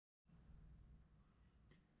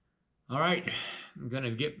All right, I'm going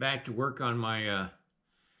to get back to work on my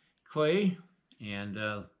clay. And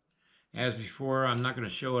as before, I'm not going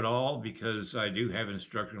to show it all because I do have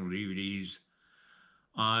instructional DVDs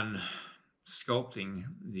on sculpting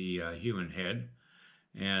the human head.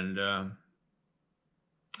 And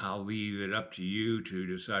I'll leave it up to you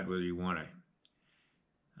to decide whether you want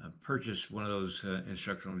to purchase one of those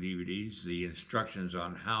instructional DVDs. The instructions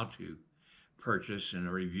on how to purchase and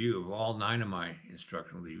a review of all 9 of my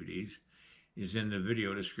instructional DVDs is in the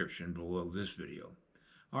video description below this video.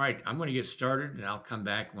 All right, I'm going to get started and I'll come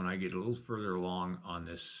back when I get a little further along on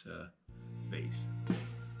this base.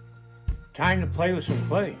 Time to play with some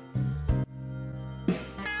clay.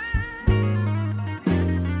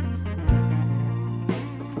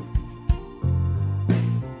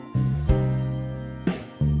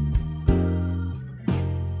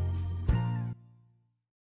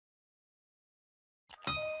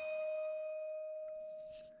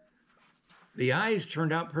 The eyes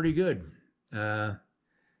turned out pretty good, and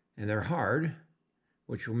they're hard,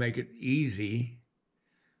 which will make it easy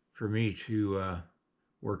for me to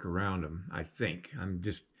work around them, I think.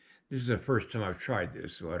 This is the first time I've tried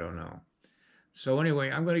this, so I don't know. So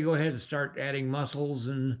anyway, I'm going to go ahead and start adding muscles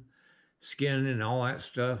and skin and all that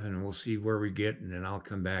stuff, and we'll see where we get, and then I'll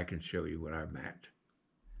come back and show you what I'm at.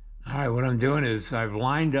 All right, what I'm doing is I've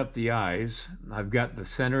lined up the eyes. I've got the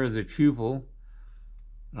center of the pupil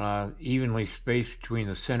evenly spaced between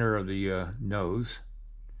the center of the nose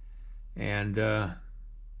and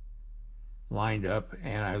lined up,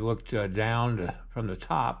 and I looked down from the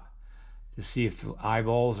top to see if the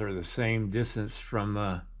eyeballs are the same distance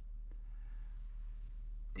from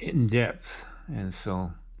in depth, and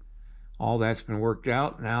so all that's been worked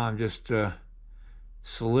out. Now I'm just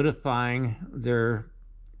solidifying their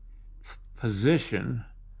position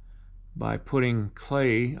by putting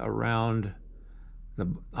clay around the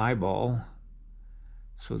eyeball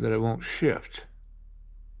so that it won't shift,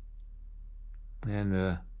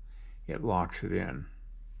 and it locks it in.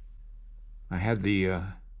 I had the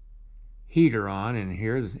heater on in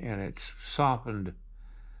here, and it's softened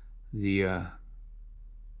the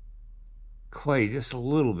clay just a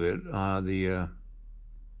little bit, the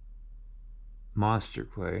monster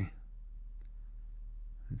clay,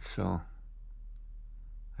 and so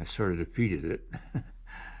I sort of defeated it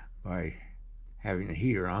by having the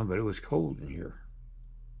heater on, but it was cold in here.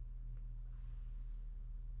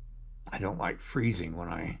 I don't like freezing when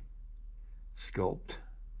I sculpt.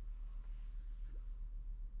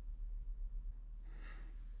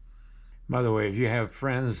 By the way, if you have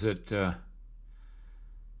friends that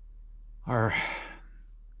are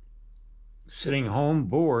sitting home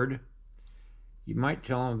bored, you might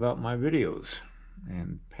tell them about my videos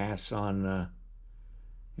and pass on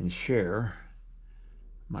and share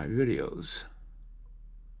my videos.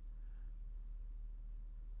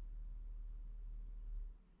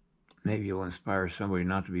 Maybe you'll inspire somebody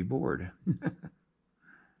not to be bored. In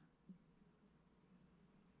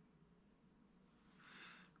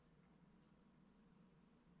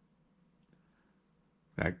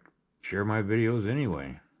fact, share my videos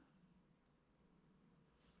anyway.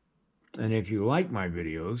 And if you like my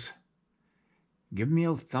videos, give me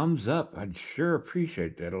a thumbs up. I'd sure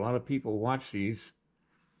appreciate that. A lot of people watch these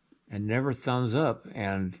and never thumbs up,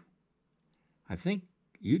 and I think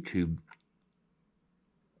YouTube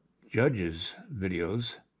judges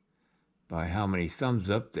videos by how many thumbs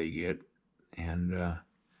up they get, and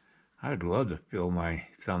I'd love to fill my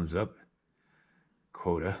thumbs up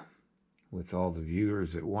quota with all the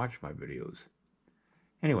viewers that watch my videos.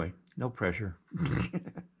 Anyway, no pressure.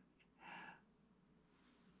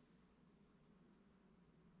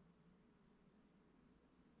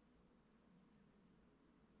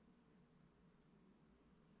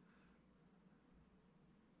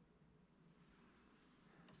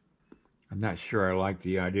 I'm not sure I like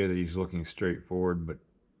the idea that he's looking straight forward, but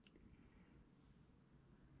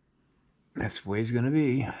that's the way he's going to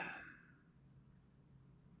be.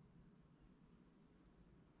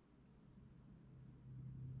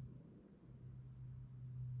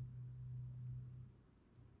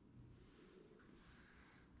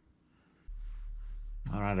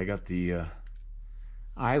 All right, I got the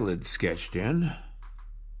eyelid sketched in.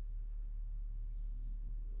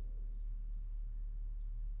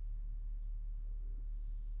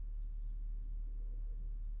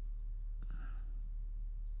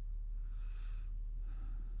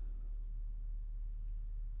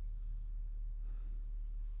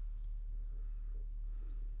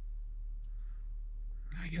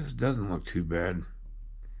 I guess it doesn't look too bad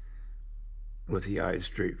with the eyes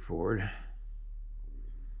straight forward.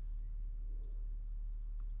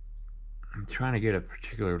 I'm trying to get a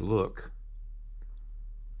particular look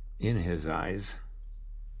in his eyes,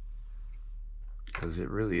 because it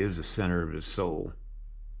really is the center of his soul.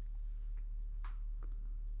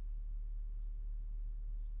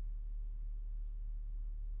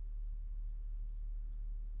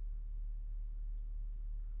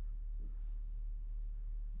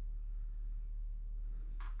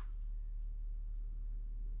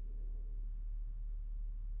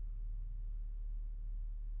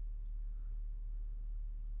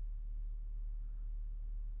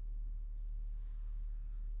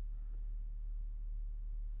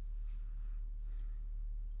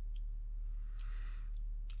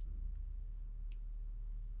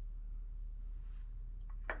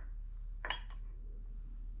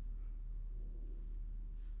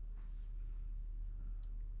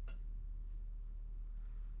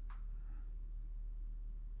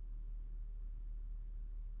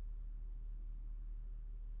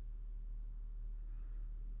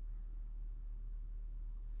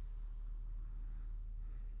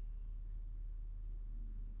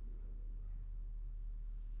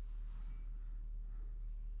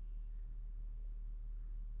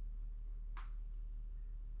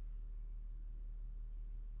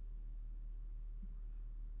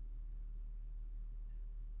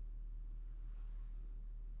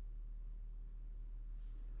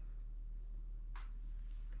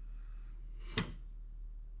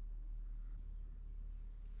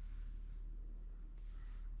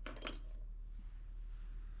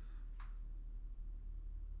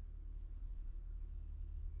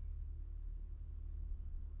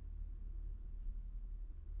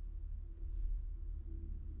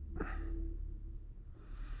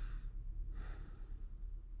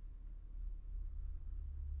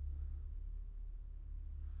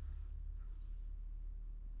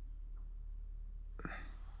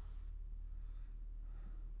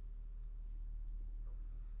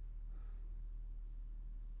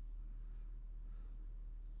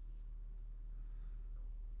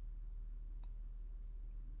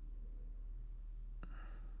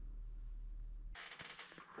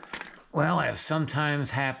 Well, as sometimes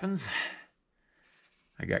happens,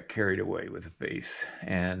 I got carried away with the face,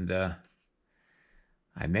 and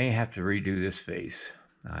I may have to redo this face.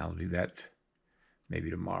 I'll do that maybe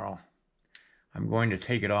tomorrow. I'm going to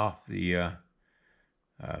take it off the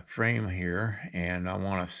frame here, and I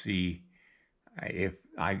want to see if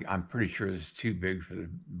I'm pretty sure it's too big for the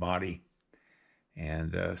body,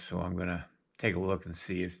 and so I'm going to take a look and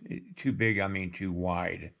see. Is it too big? I mean too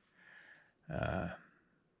wide.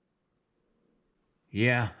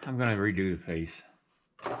 Yeah, I'm going to redo the face.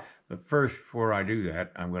 But first, before I do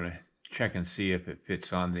that, I'm going to check and see if it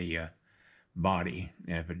fits on the body.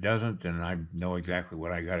 And if it doesn't, then I know exactly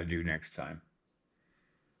what I got to do next time.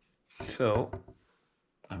 So,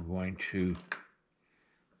 I'm going to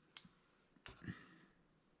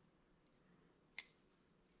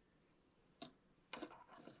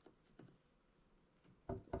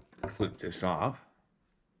clip this off.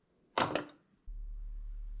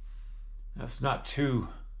 That's not too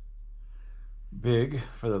big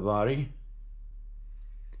for the body,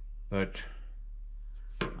 but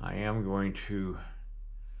I am going to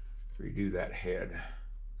redo that head.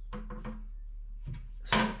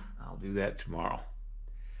 So I'll do that tomorrow.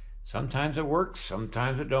 Sometimes it works,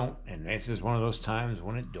 sometimes it don't, and this is one of those times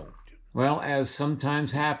when it don't. Well, as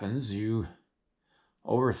sometimes happens, you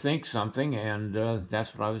overthink something, and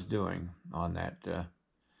that's what I was doing on that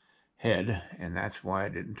head, and that's why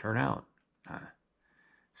it didn't turn out.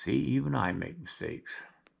 See, even I make mistakes.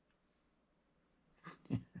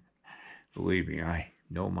 Believe me, I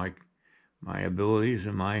know my abilities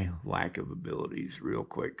and my lack of abilities real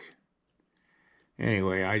quick.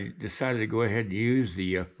 Anyway, I decided to go ahead and use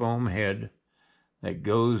the foam head that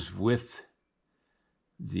goes with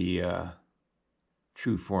the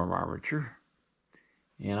true form armature.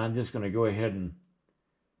 And I'm just going to go ahead and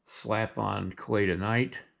slap on clay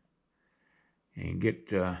tonight and get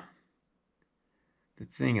the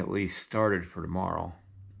thing at least started for tomorrow.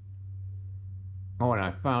 Oh, and I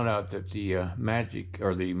found out that the magic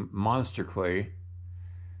or the monster clay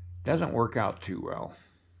doesn't work out too well.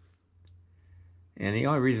 And the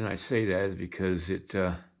only reason I say that is because it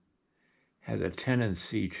has a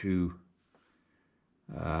tendency to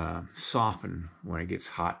soften when it gets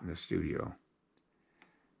hot in the studio.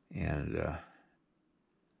 And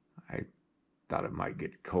I thought it might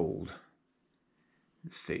get cold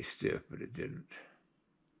and stay stiff, but it didn't.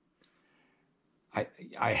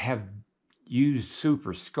 I have used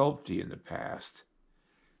Super Sculpting in the past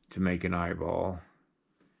to make an eyeball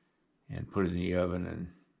and put it in the oven and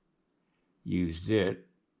used it,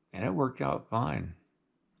 and it worked out fine.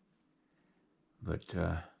 But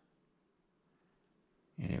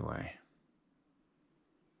anyway,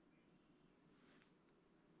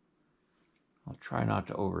 I'll try not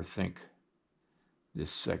to overthink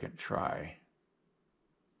this second try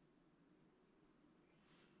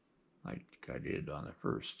like I did on the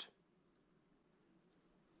first.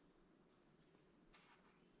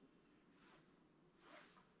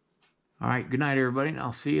 All right, good night, everybody, and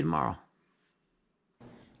I'll see you tomorrow.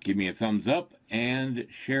 Give me a thumbs up and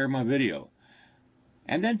share my video.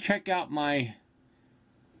 And then check out my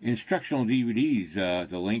instructional DVDs,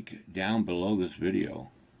 the link down below this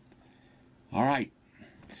video. All right,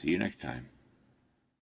 see you next time.